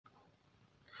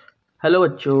Hello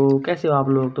बच्चों, कैसे हो आप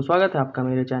लोग। तो स्वागत है आपका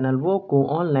मेरे चैनल वो को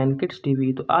ऑनलाइन किड्स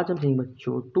टीवी। तो आज हम सीखेंगे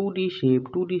बच्चों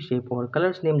 2D शेप और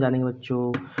कलर्स नेम जानेंगे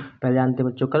बच्चों। पहले जानते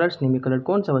हैं बच्चों कलर्स नेम। ये कलर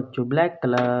कौन सा बच्चों? Black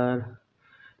colour,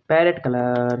 parrot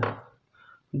colour,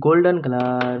 golden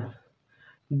colour,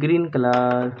 green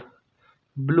colour,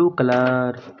 blue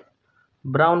colour,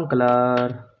 brown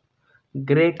colour,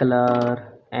 grey colour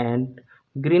and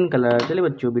green colour. चलिए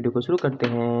बच्चों वीडियो को शुरू करते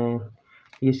हैं।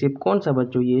 ये शेप कौन सा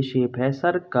बच्चों? ये शेप है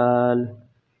circle.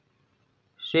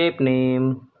 Shape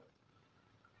name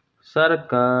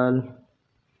circle.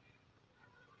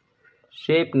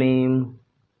 Shape name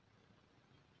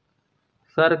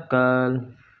circle.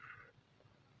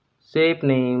 Shape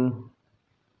name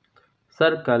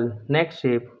circle. Next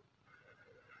shape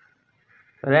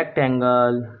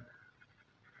rectangle.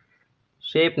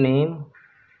 Shape name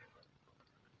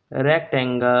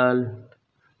rectangle.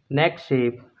 Next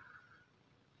shape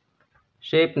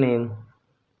shape name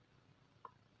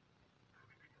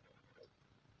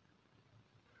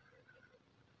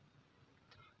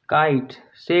kite.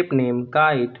 Shape name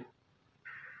kite.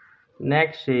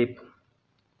 Next shape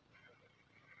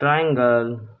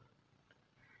triangle.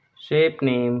 Shape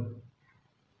name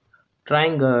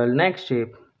triangle. Next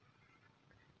shape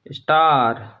star.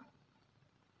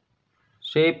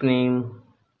 Shape name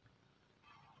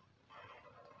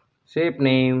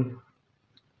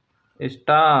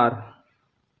star.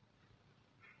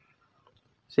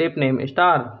 Shape name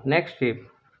star. Next shape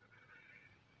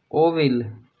oval.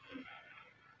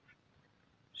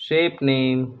 Shape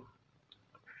name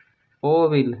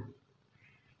oval.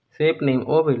 Shape name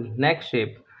oval. Next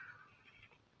shape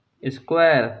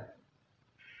square.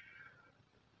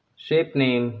 Shape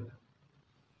name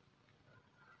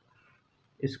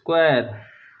square.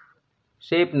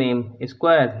 Shape name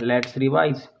square. Let's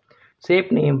revise.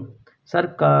 Shape name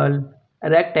circle,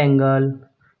 rectangle.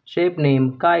 Shape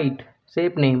name kite.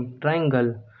 Shape name triangle.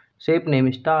 Shape name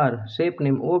star, shape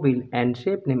name Oval and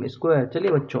shape name square.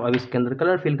 चलिए बच्चों अब इसके अंदर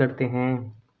colour fill करते हैं।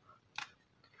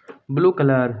 Blue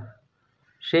colour.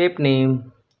 Shape name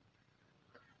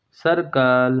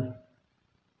circle.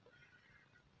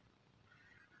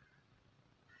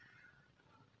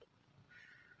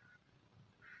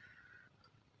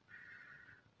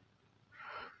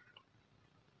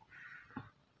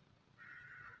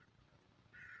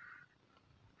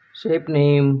 Shape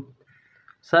name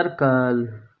circle.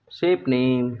 Shape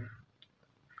name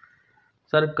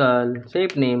circle.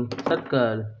 Shape name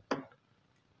circle.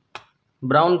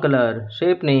 Brown colour.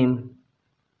 Shape name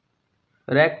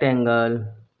rectangle.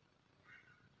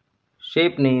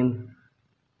 Shape name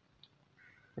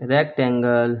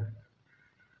rectangle.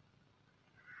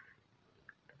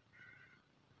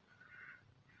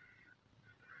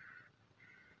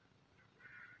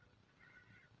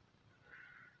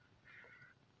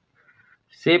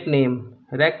 Shape name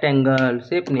rectangle.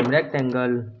 Shape name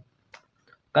rectangle.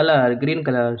 Color green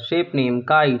color. Shape name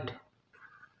kite.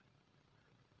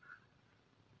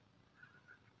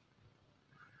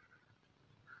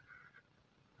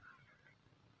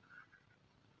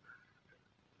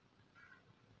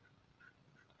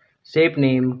 Shape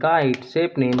name kite.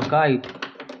 Shape name kite.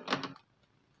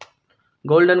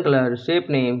 Golden color. Shape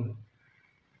name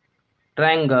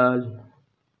triangle.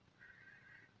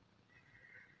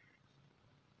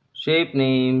 Shape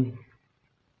name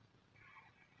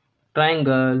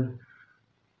triangle.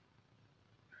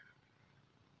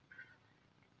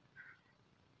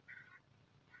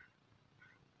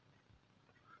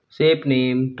 Shape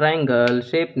name triangle.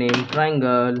 Shape name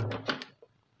triangle.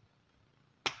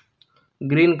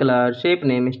 Green color. Shape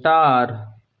name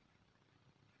star.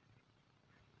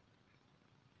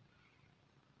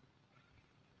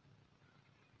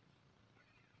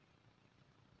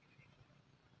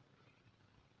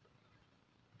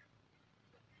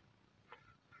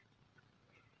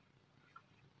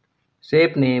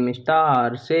 Shape name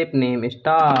star. Shape name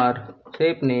star.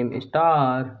 Shape name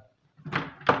star.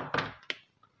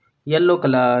 Yellow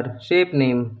color. Shape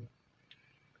name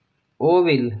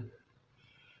oval.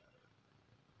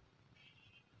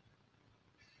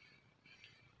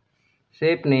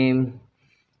 Shape name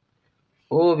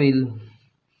oval.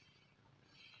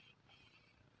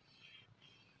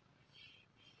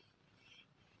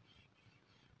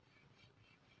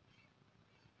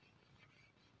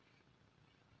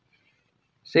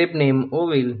 Shape name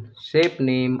oval. Shape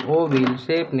name oval.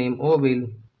 Shape name oval.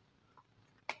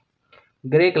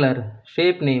 Gray color.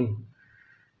 Shape name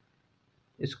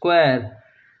square.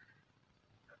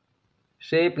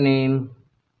 Shape name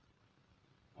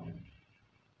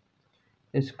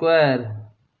square.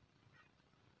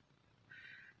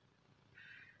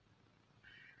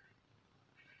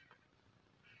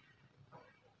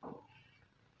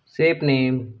 Shape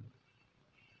name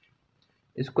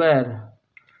square.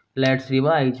 Let's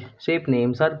revise. Shape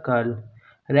name circle,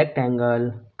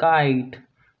 rectangle, kite,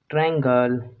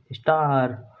 triangle,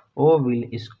 star, oval,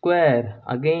 square.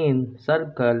 Again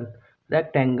circle,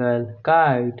 rectangle,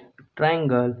 kite,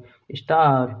 triangle,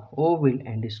 star, oval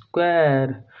and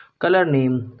square. Color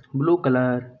name blue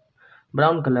color,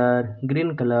 brown color,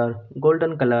 green color,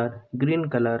 golden color, green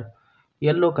color,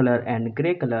 yellow color and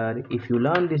gray color. If you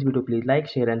learn this video, please like,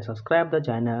 share and subscribe the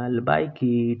channel. Bye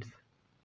kids.